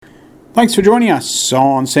Thanks for joining us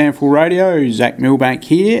on SANFL Radio. Zac Milbank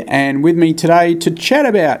here, and with me today to chat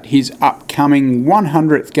about his upcoming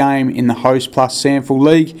 100th game in the Hostplus SANFL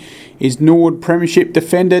League is Norwood Premiership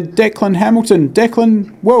defender Declan Hamilton.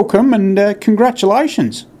 Declan, welcome and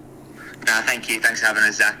congratulations. Thank you. Thanks for having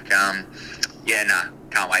us, Zac. Can't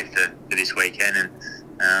wait for this weekend,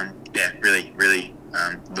 and really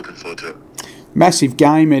looking forward to it. Massive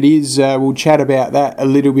game it is. We'll chat about that a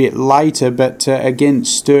little bit later, but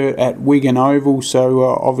against Sturt at Wigan Oval, so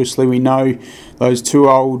obviously we know those two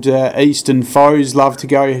old Eastern foes love to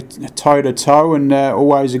go toe-to-toe, and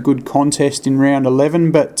always a good contest in round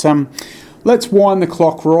 11, but let's wind the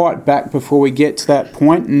clock right back before we get to that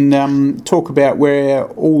point and talk about where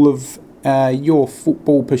all of your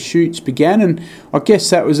football pursuits began, and I guess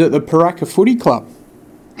that was at the Paraka Footy Club.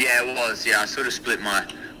 Yeah, it was. Yeah, I sort of split my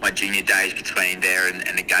junior days between there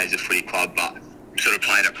and the Gazer Footy Club, but sort of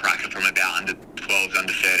played at Paraka from about under 12s,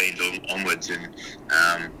 under 13s onwards, and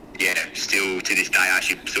still to this day I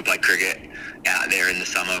actually still play cricket out there in the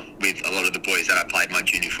summer with a lot of the boys that I played my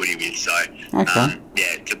junior footy with. So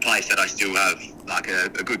it's a place that I still have like a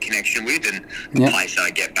good connection with, and a place that I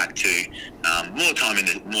get back to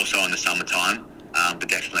more so in the summertime, but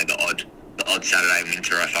definitely the odd Saturday and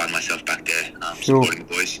winter I find myself back there supporting the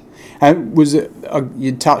boys. Was it?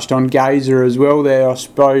 You touched on Gazer as well there. I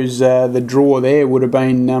suppose the draw there would have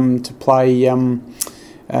been to play at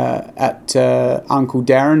Uncle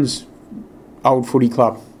Darren's old footy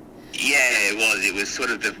club. Yeah, it was. It was sort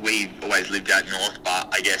of we always lived out north, but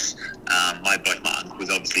I guess both my uncles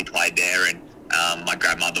obviously played there, and my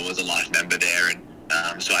grandmother was a life member there, and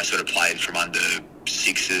so I sort of played from under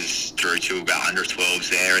 6s through to about under 12s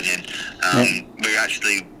there, and then we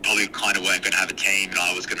actually probably kind of weren't going to have a team, and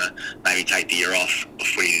I was going to maybe take the year off of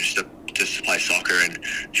footy just to play soccer, and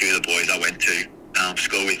a few of the boys I went to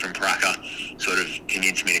school with from Paraka sort of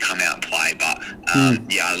convinced me to come out and play, but I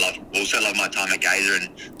also love my time at Gazer,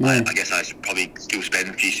 and I guess I probably still spend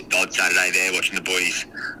a few odd Saturday there watching the boys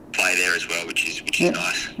play there as well, which is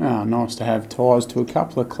nice. Oh, nice to have ties to a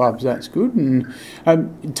couple of clubs. That's good. And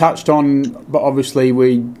you touched on, but obviously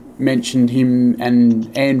we mentioned him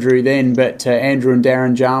and Andrew then, but Andrew and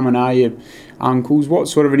Darren Jarman are your uncles. What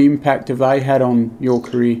sort of an impact have they had on your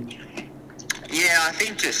career? Yeah, I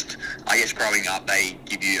think I guess growing up they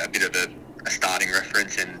give you a bit of a starting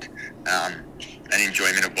reference and an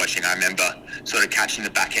enjoyment of watching. I remember sort of catching the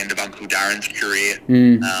back end of Uncle Darren's career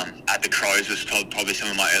at the Crows was probably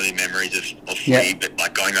some of my early memories of footy, but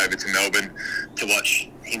like going over to Melbourne to watch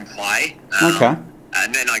him play.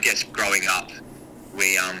 And then I guess growing up,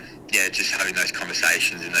 we just having those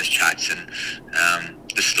conversations and those chats and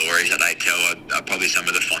the stories that they tell are probably some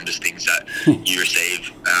of the fondest things that you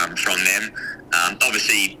receive from them.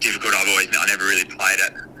 Obviously difficult. I never really played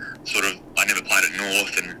I never played at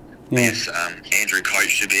North, and I guess Andrew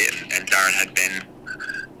coached a bit, and Darren had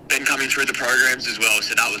been coming through the programs as well,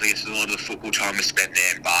 so that was, I guess, a lot of the football time was spent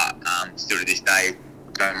there, but still to this day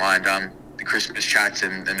don't mind the Christmas chats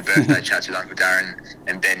and the birthday chats with Uncle Darren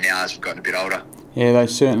and Ben now as we've gotten a bit older. Yeah, they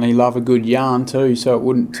certainly love a good yarn too, so it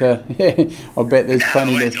wouldn't I bet there's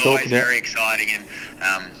plenty to talk always about. Very exciting, and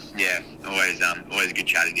always a good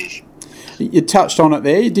chat it is. You touched on it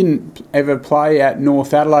there. You didn't ever play at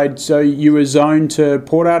North Adelaide, so you were zoned to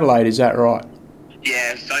Port Adelaide, is that right?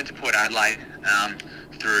 Yeah, zoned to Port Adelaide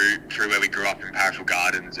through where we grew up in Parrafil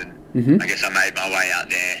Gardens, and I guess I made my way out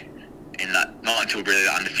there in that, not until really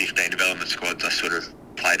the under 15 development squads. I sort of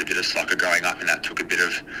played a bit of soccer growing up, and that took a bit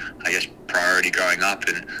of, I guess, priority growing up,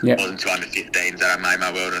 and it wasn't until under 15s that I made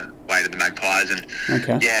my way to the Magpies, and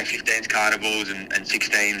 15s carnivals and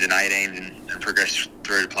 16s and 18s, and progressed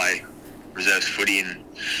through to play reserves footy in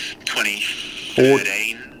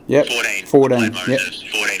 2013. 14.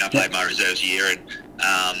 I played my reserves year, and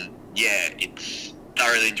I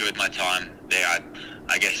really enjoyed my time there.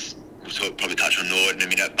 I guess we'll probably touch on Norwood in a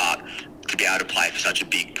minute, but to be able to play for such a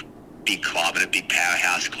big club and a big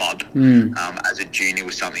powerhouse club as a junior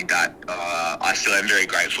was something that I still am very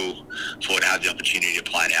grateful for, to have the opportunity to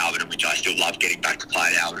play in Alberton, which I still love getting back to play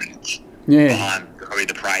in Alberton. It's behind probably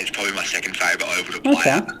the Parade, probably my second favourite oval to play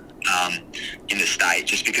at in the state,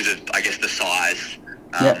 just because of, I guess, the size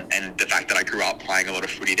and the fact that I grew up playing a lot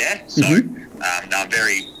of footy there. So I'm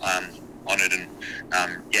very honoured and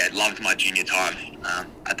loved my junior time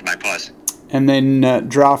at the Magpies. And then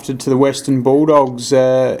drafted to the Western Bulldogs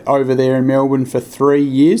over there in Melbourne for 3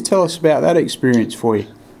 years. Tell us about that experience for you.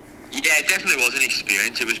 Yeah, it definitely was an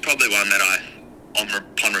experience. It was probably one that I,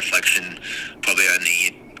 upon reflection, probably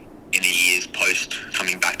only in the years post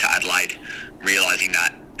coming back to Adelaide, realising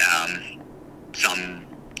that some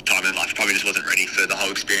time in life probably just wasn't ready for the whole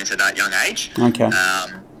experience at that young age. Okay.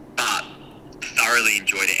 But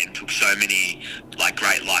took so many like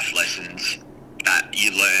great life lessons that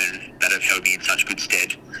you learn that have held me in such good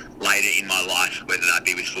stead later in my life, whether that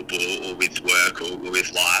be with football or with work or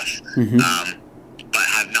with life. But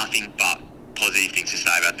have nothing but positive things to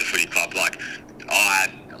say about the footy club. Like, I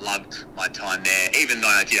loved my time there, even though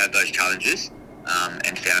I did have those challenges,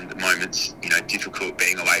 and found the moments, difficult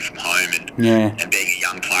being away from home and being a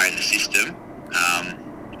young player in the system.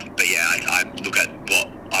 But yeah, I look at what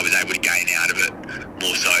I was able to gain out of it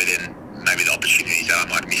more so than maybe the opportunities that I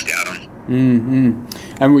might have missed out on.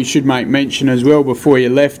 And we should make mention as well, before you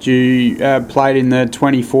left, you played in the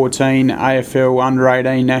 2014 AFL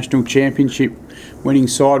Under-18 National Championship winning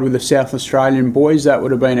side with the South Australian boys. That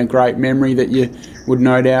would have been a great memory that you would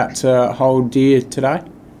no doubt hold dear today.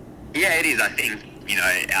 Yeah, it is. I think,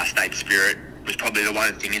 our state spirit was probably the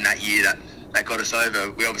one thing in that year that got us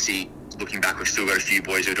over. We obviously, looking back, we've still got a few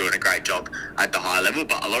boys who are doing a great job at the high level,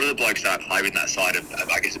 but a lot of the blokes that I played with in that side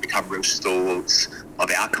have become real stalwarts of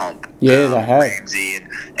our comp. Yeah, they have. Ramsey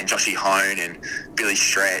and Joshy Hone and Billy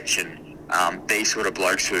Stretch and these sort of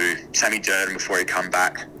blokes who, Sammy Durden before he come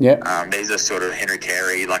back. Yeah. These are sort of Henry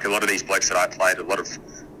Carey, like a lot of these blokes that I played a lot of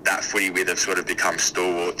that footy with have sort of become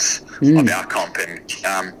stalwarts of our comp,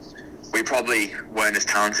 and we probably weren't as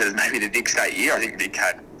talented as maybe the Dick State year. I think Dick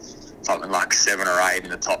had something like 7 or 8 in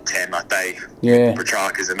the top 10, like the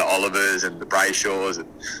Petrarcas and the Olivers and the Brayshaws and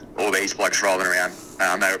all these blokes rolling around.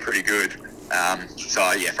 They were pretty good.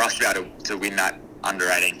 So yeah, for us to be able to win that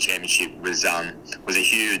under-18 championship was a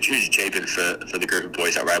huge achievement for the group of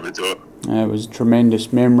boys that were able to do it. It was a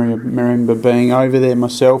tremendous memory. I remember being over there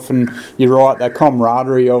myself, and you're right, the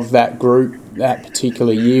camaraderie of that group that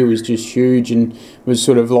particular year was just huge, and was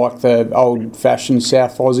sort of like the old-fashioned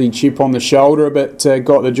South Aussie chip on the shoulder, but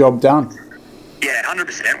got the job done. Yeah,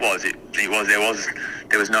 100% was. It was.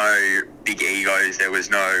 There was no big egos. There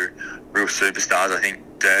was no real superstars. I think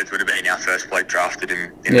Dirds would have been our first bloke drafted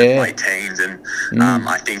in the late teens, and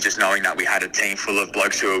I think just knowing that we had a team full of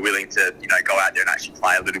blokes who were willing to go out there and actually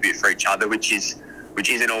play a little bit for each other, which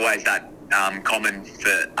isn't always that common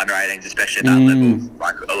for under-18s, especially at that level.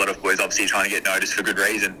 Like, a lot of boys obviously trying to get noticed for good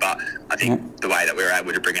reason, but I think the way that we were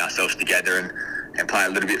able to bring ourselves together and play a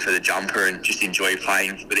little bit for the jumper and just enjoy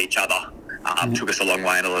playing with each other took us a long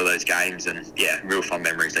way in a lot of those games, and real fun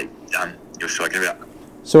memories that you were talking about.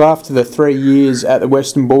 So after the 3 years at the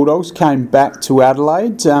Western Bulldogs, came back to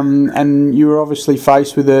Adelaide, and you were obviously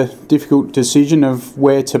faced with a difficult decision of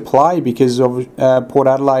where to play, because Port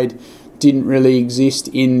Adelaide didn't really exist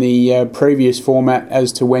in the previous format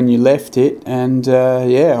as to when you left it, and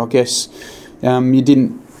I guess you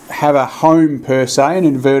didn't have a home per se, in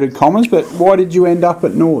inverted commas, but why did you end up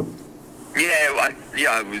at Norwood?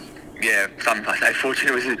 Some I say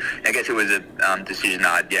fortunate. I guess it was a decision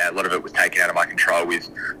that a lot of it was taken out of my control with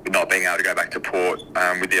not being able to go back to Port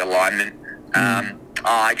with the alignment.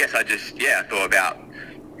 I guess I just thought about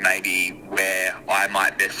maybe where I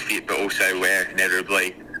might best fit, but also where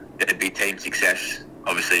inevitably there'd be team success.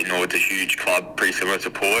 Obviously, Norwood's a huge club, pretty similar to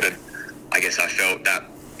Port, and I guess I felt that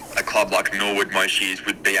a club like Norwood most years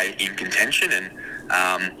would be in contention, and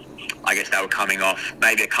I guess they were coming off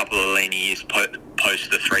maybe a couple of lean years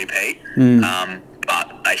post the 3P,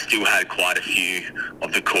 but they still had quite a few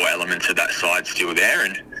of the core elements of that side still there,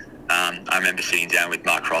 and I remember sitting down with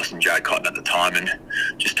Mark Ross and Jared Cotton at the time and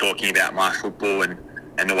just talking about my football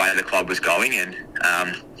and the way the club was going, and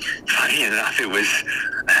funny enough, it was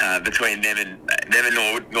between them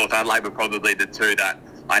and North Adelaide were probably the two that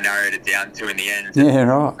I narrowed it down to in the end. Yeah,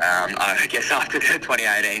 right. I guess after the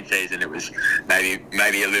 2018 season, it was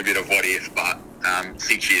maybe a little bit of what if, but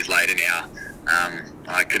 6 years later now,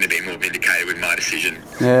 I couldn't have been more vindicated with my decision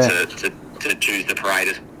to choose the Parade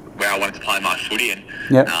as where I wanted to play my footy, and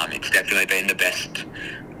it's definitely been the best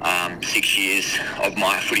 6 years of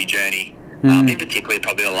my footy journey. In particular,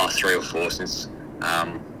 probably the last 3 or 4 since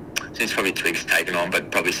probably Twig's taken on, but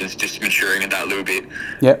probably since just maturing that little bit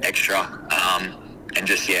extra. And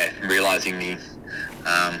just realising the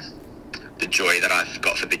joy that I've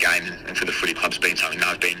got for the game and for the footy club's been something that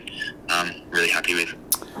I've been really happy with.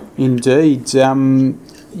 Indeed.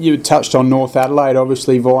 You touched on North Adelaide,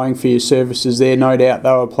 obviously vying for your services there. No doubt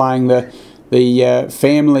they were playing the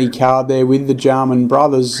family card there with the Jarman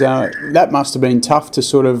brothers. That must have been tough to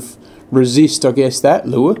sort of resist, I guess, that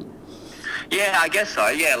lure. Yeah, I guess so.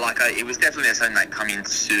 Yeah, it was definitely something that come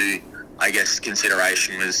into, I guess,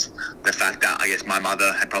 consideration was the fact that I guess my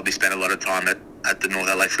mother had probably spent a lot of time at the North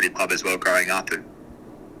Adelaide Footy Club as well growing up, and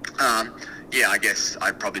I guess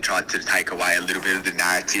I probably tried to take away a little bit of the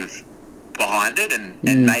narrative behind it,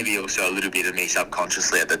 and maybe also a little bit of me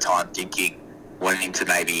subconsciously at the time wanting to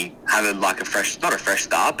maybe have a fresh, not a fresh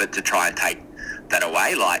start, but to try and take that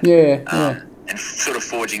away, and sort of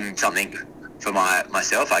forging something for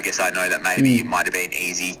myself. I guess I know that maybe it might have been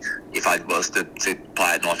easy if I was to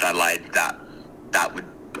play at North Adelaide, that would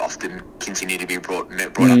often continue to be brought up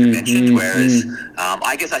and mentioned, whereas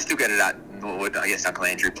I guess I still get it at Norwood. I guess Uncle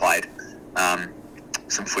Andrew played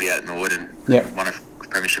some footy at Norwood and won a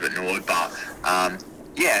premiership at Norwood, but I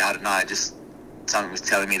don't know, just something was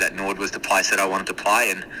telling me that Norwood was the place that I wanted to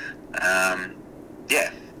play, and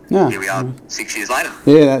here we are 6 years later.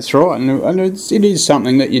 Yeah, that's right, and it is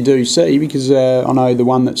something that you do see, because I know the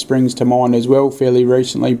one that springs to mind as well fairly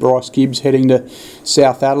recently, Bryce Gibbs heading to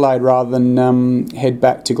South Adelaide rather than head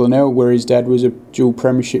back to Glenelg, where his dad was a dual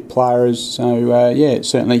premiership player. So it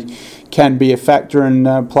certainly can be a factor,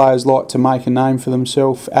 and players like to make a name for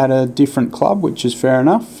themselves at a different club, which is fair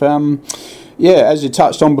enough. As you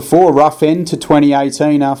touched on before, rough end to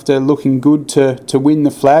 2018 after looking good to win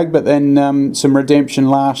the flag, but then some redemption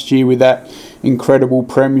last year with that incredible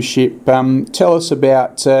premiership. Tell us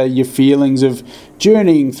about your feelings of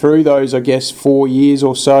journeying through those, 4 years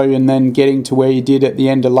or so, and then getting to where you did at the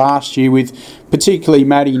end of last year with particularly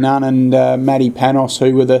Matty Nunn and Matty Panos,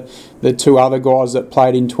 who were the two other guys that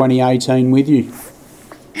played in 2018 with you.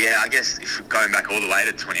 Yeah, I guess if going back all the way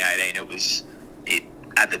to 2018, it was...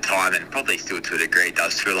 at the time, and probably still to a degree, it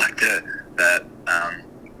does feel like the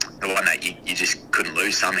one that you just couldn't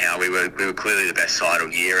lose somehow. We were clearly the best side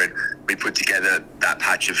all year, and we put together that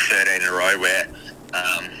patch of 13 in a row where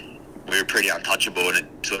we were pretty untouchable, and it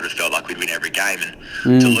sort of felt like we'd win every game.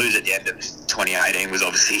 And to lose at the end of 2018 was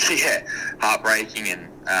obviously heartbreaking,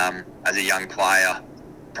 and as a young player,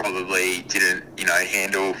 probably didn't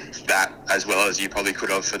handle that as well as you probably could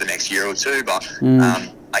have for the next year or two. But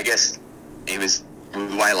I guess it was the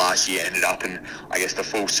way last year ended up, and I guess the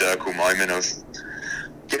full circle moment of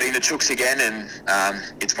getting the chooks again, and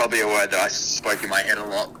it's probably a word that I spoke in my head a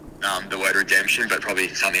lot, the word redemption, but probably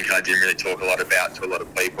something I didn't really talk a lot about to a lot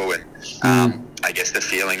of people, and I guess the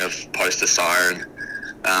feeling of post the siren,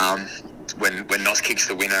 when Nos kicks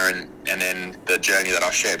the winner, and then the journey that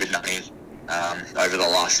I've shared with Nunny over the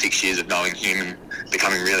last 6 years of knowing him and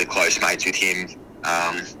becoming really close mates with him,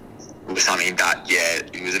 was something that,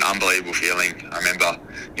 it was an unbelievable feeling. I remember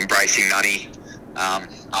embracing Nunny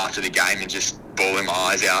after the game and just bawling my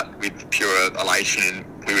eyes out with pure elation,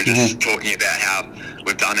 and we were just talking about how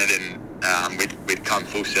we've done it, and we'd come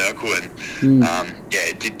full circle, and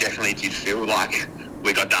it definitely did feel like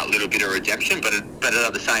we got that little bit of redemption, but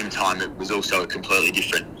at the same time it was also a completely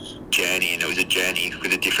different journey, and it was a journey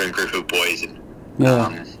with a different group of boys, and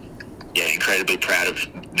incredibly proud of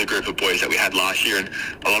the group of boys that we had last year, and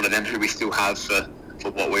a lot of them who we still have for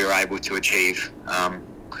what we were able to achieve,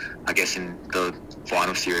 I guess, in the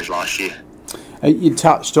final series last year. You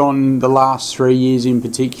touched on the last 3 years in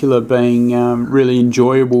particular being really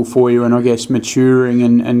enjoyable for you, and I guess maturing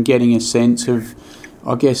and getting a sense of,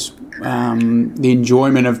 the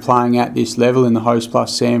enjoyment of playing at this level in the Hostplus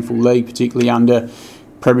SANFL League, particularly under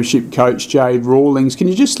Premiership coach Jade Rawlings. Can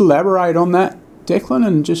you just elaborate on that, Declan,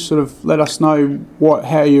 and just sort of let us know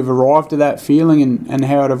how you've arrived at that feeling and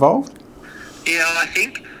how it evolved? Yeah, I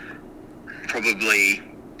think probably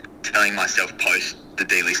telling myself post the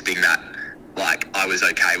delisting that I was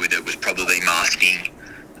okay with it was probably masking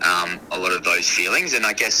a lot of those feelings, and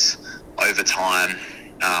I guess over time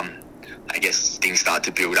things start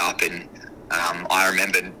to build up, and I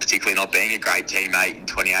remember particularly not being a great teammate in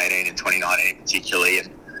 2018 and 2019 particularly,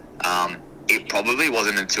 and it probably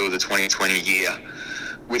wasn't until the 2020 year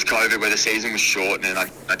with COVID, where the season was short, and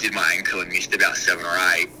I did my ankle and missed about 7 or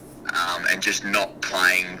 8, and just not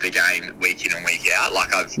playing the game week in and week out.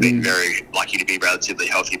 I've been very lucky to be relatively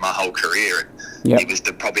healthy my whole career, and it was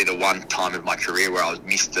probably the one time of my career where I was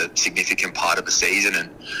missed a significant part of the season, and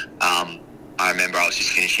I remember I was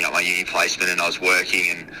just finishing up my uni placement, and I was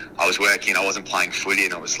working, I wasn't playing footy,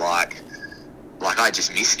 and it was like I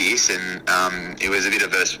just missed this, and it was a bit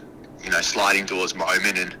of a sliding doors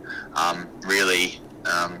moment, and really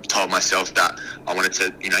told myself that I wanted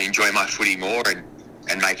to enjoy my footy more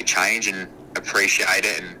and make a change and appreciate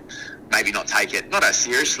it, and maybe not take it not as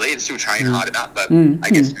seriously and still train hard at that, but I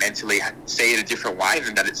guess mentally see it a different way,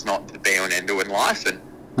 and that it's not the be all and end all in life, and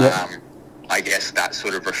I guess that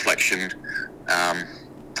sort of reflection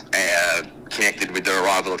connected with the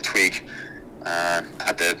arrival of Twig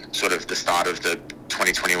at the sort of the start of the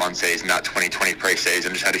 2021 season, that 2020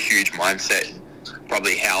 pre-season, just had a huge mindset,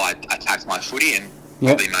 probably how I attacked my footy, and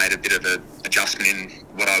probably made a bit of an adjustment in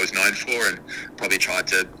what I was known for, and probably tried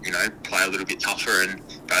to play a little bit tougher and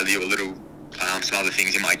value a little some other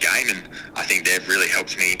things in my game, and I think they've really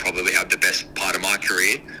helped me probably have the best part of my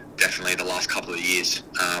career, definitely the last couple of years.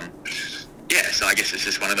 yeah, so I guess it's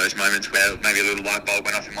just one of those moments where maybe a little light bulb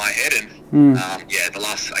went off in my head, and the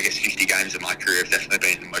last, I guess, 50 games of my career have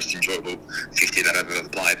definitely been the most enjoyable 50 that I've ever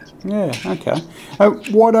played. Yeah, okay.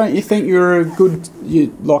 Why don't you think you're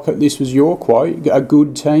this was your quote, a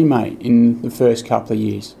good teammate in the first couple of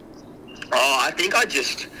years? Oh, I think I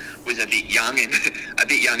just was a bit young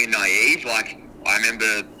and naive. Like, I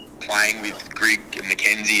remember playing with Greg and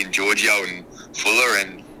Mackenzie and Giorgio and Fuller,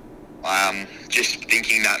 and just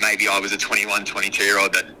thinking that maybe I was a 21,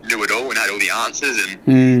 22-year-old that knew it all and had all the answers,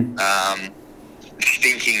 and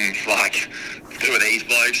thinking, like, who are these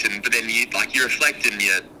blokes? But then you reflect and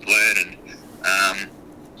you learn, and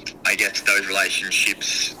I guess those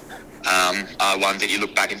relationships are ones that you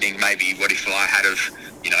look back and think, maybe what if I had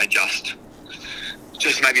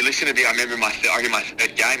just maybe listen a bit. I remember my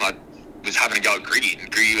third game, I was having a go at Gritty, and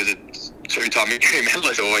Gritty was a two-time Victory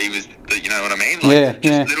medalist, or he was, you know what I mean?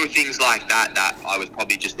 Little things like that I was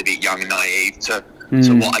probably just a bit young and naive to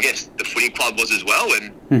what I guess the footy club was as well.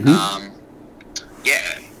 And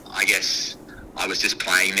I guess I was just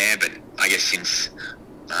playing there, but I guess since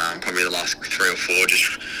probably the last 3 or 4,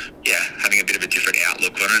 just having a bit of a different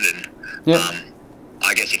outlook on it. And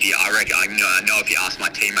I guess I know if you ask my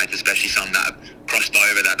teammates, especially some that have crossed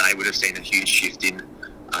over, that they would have seen a huge shift in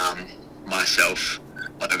myself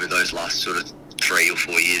over those last sort of 3 or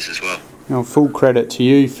 4 years as well. Well, full credit to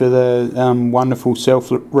you for the wonderful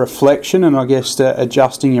self-reflection and I guess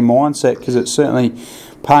adjusting your mindset, because it's certainly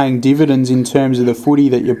paying dividends in terms of the footy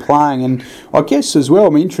that you're playing. And I guess as well,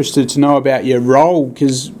 I'm interested to know about your role,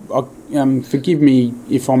 because forgive me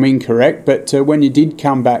if I'm incorrect, but when you did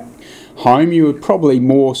come back home, you were probably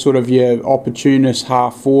more sort of your opportunist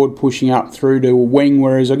half forward, pushing up through to a wing,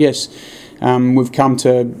 whereas I guess we've come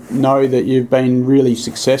to know that you've been really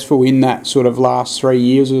successful in that sort of last 3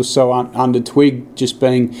 years or so under Twig, just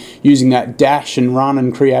using that dash and run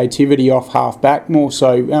and creativity off half back more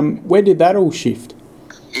so. Where did that all shift?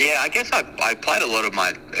 Yeah, I guess I played a lot of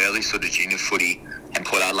my early sort of junior footy and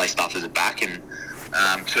Port Adelaide stuff as a back, and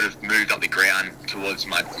sort of moved up the ground towards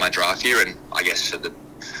my draft year, and I guess at the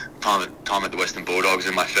time at the Western Bulldogs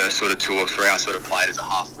in my first sort of 2 or 3, I sort of played as a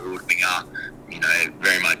half forward winger,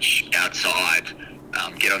 very much outside,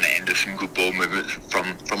 get on the end of some good ball movement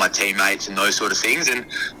from my teammates and those sort of things. And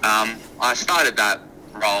I started that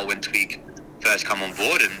role when Twig first come on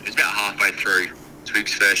board, and it was about halfway through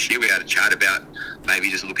Twig's first year. We had a chat about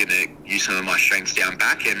maybe just looking to use some of my strengths down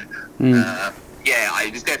back, and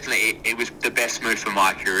it was the best move for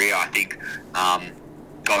my career, I think.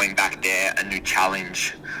 Going back there, a new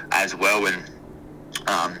challenge as well, and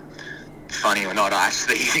funny or not, I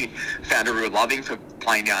actually found a real loving for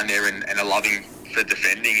playing down there and a loving for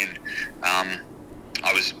defending, and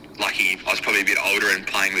I was lucky. I was probably a bit older and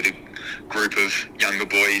playing with a group of younger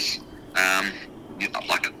boys,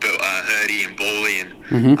 like Hurdy and Bawley and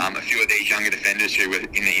a few of these younger defenders who were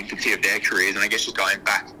in the infancy of their careers, and I guess just going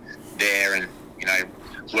back there and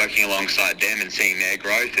working alongside them and seeing their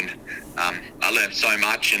growth, and I learned so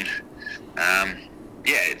much, and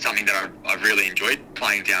it's something that I've really enjoyed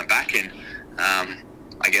playing down back, and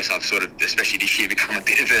I guess I've sort of, especially this year, become a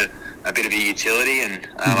bit of a utility, and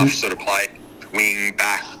I've sort of played wing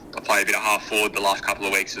back. I played a bit of half forward the last couple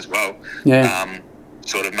of weeks as well.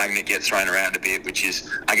 Sort of magnet gets thrown around a bit, which is,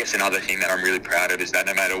 I guess, another thing that I'm really proud of, is that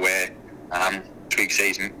no matter where Twig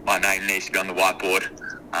sees my name needs to be on the whiteboard,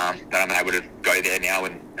 that I'm able to go there now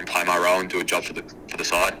and play my role and do a job for the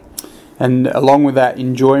side. And along with that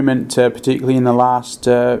enjoyment, particularly in the last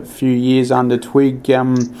few years under Twig,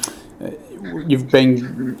 you've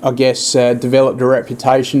been, I guess, developed a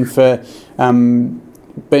reputation for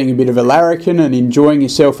being a bit of a larrikin and enjoying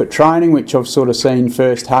yourself at training, which I've sort of seen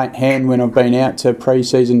first hand when I've been out to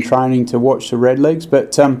pre-season training to watch the Red Leagues.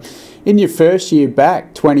 But in your first year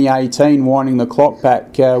back, 2018, winding the clock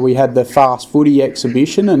back, we had the Fast Footy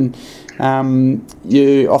exhibition, and I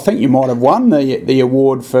think you might have won the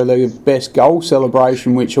award for the best goal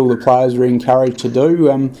celebration, which all the players were encouraged to do.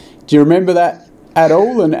 Do you remember that at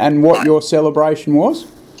all, and what your celebration was?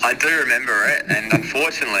 I do remember it, and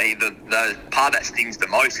unfortunately, the part that stings the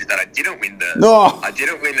most is that I didn't win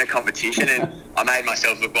the competition, and I made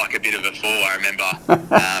myself look like a bit of a fool. I remember,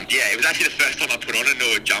 it was actually the first time I put on a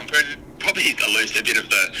Norwood jumper, and probably lose a bit of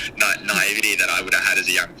the naivety that I would have had as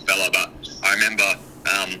a young fella. But I remember,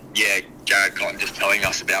 Jared Cotton just telling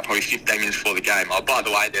us about probably 15 minutes before the game, oh, by the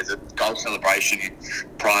way, there's a goal celebration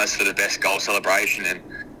prize for the best goal celebration, and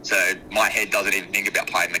so my head doesn't even think about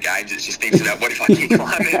playing the games. It just thinks about, what if I kick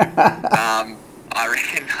one? And,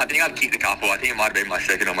 I think I'd kicked a couple. I think it might have been my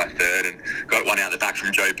second or my third, and got one out the back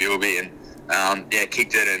from Joe Bilby, and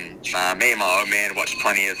kicked it. And me and my old man watched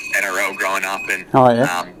plenty of NRL growing up, and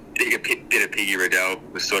bit of Piggy Riddell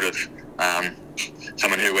was sort of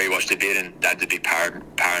someone who we watched a bit, and Dad's a big para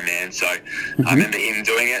man, so I remember him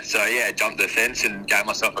doing it. So yeah, jumped the fence and gave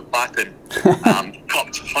myself a clap, and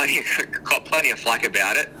copped plenty of flack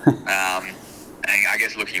about it. And I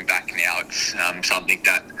guess looking back now, it's something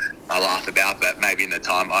that I laugh about, but maybe in the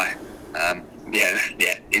time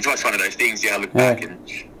it's just one of those things. I look back and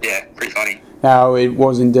pretty funny. No, it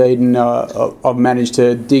was indeed, and I've managed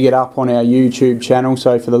to dig it up on our YouTube channel.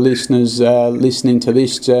 So for the listeners listening to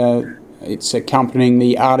this, it's accompanying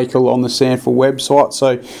the article on the SANFL website.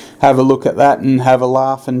 So have a look at that and have a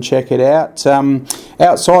laugh and check it out.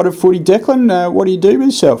 Outside of footy, Declan, what do you do with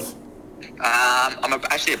yourself? I'm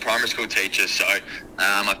actually a primary school teacher, so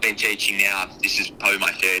I've been teaching now. This is probably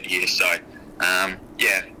my third year, so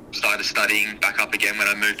started studying back up again when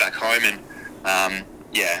I moved back home, and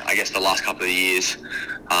I guess the last couple of years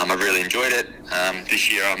I've really enjoyed it.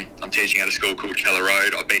 This year I'm teaching at a school called Keller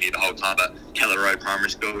Road. I've been here the whole time at Keller Road Primary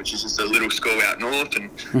School, which is just a little school out north and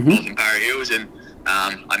north in Para Hills, and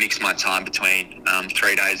I mix my time between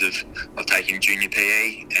 3 days of taking junior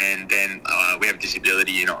PE, and then we have a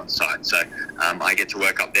disability unit on site, so I get to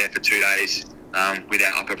work up there for 2 days with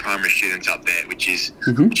our upper primary students up there, which is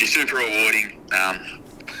super rewarding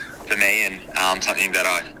for me, and something that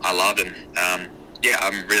I love, and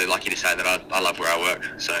I'm really lucky to say that I love where I work.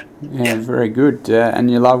 So very good,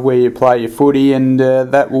 and you love where you play your footy, and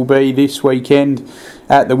that will be this weekend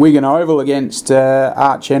at the Wigan Oval against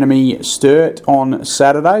arch enemy Sturt on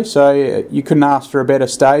Saturday. So you couldn't ask for a better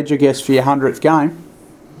stage, I guess, for your 100th game.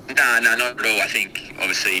 No, not at all. I think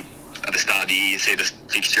obviously at the start of the year you see the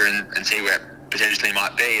fixture and see where it potentially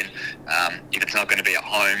might be, and if it's not going to be at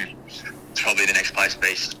home, it's probably the next place to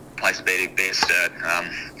be Sturt.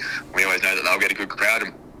 We always know that they'll get a good crowd,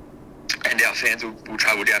 and our fans will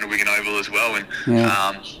travel down to Wigan Oval as well. And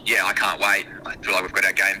I can't wait. I feel like we've got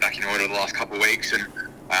our game back in order the last couple of weeks, and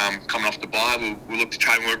coming off the bye, we'll look to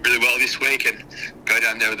try and work really well this week and go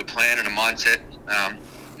down there with a plan and a mindset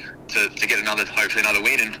to get hopefully another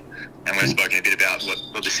win. And we've spoken a bit about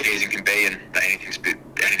what the season can be, and that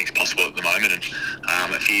anything's possible at the moment.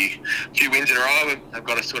 And a few wins in a row, I've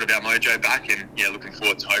got to sort of our mojo back, and looking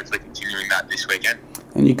forward to hopefully continuing that this weekend.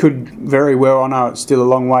 And you could very well, I know it's still a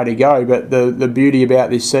long way to go, but the beauty about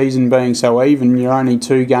this season being so even, you're only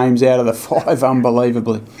 2 games out of the 5,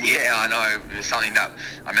 unbelievably. Yeah, I know. It was something that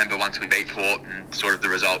I remember once we beat Port, and sort of the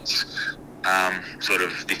results sort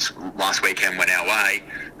of this last weekend went our way.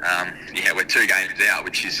 We're 2 games out,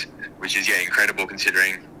 which is incredible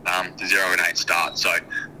considering the 0-8 start. So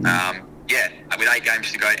with 8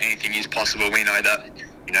 games to go, anything is possible. We know that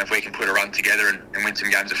if we can put a run together and win some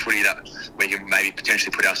games of footy, that we can maybe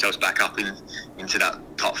potentially put ourselves back up into that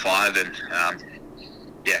top 5. And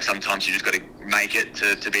sometimes you just got to make it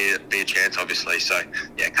to be a chance, obviously. So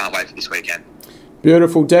can't wait for this weekend.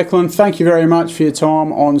 Beautiful, Declan. Thank you very much for your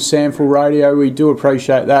time on SANFL Radio. We do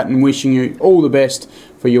appreciate that, and wishing you all the best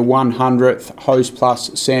for your 100th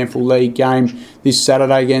Hostplus SANFL League game this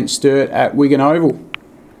Saturday against Sturt at Wigan Oval.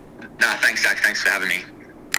 No, thanks, Zac. Thanks for having me.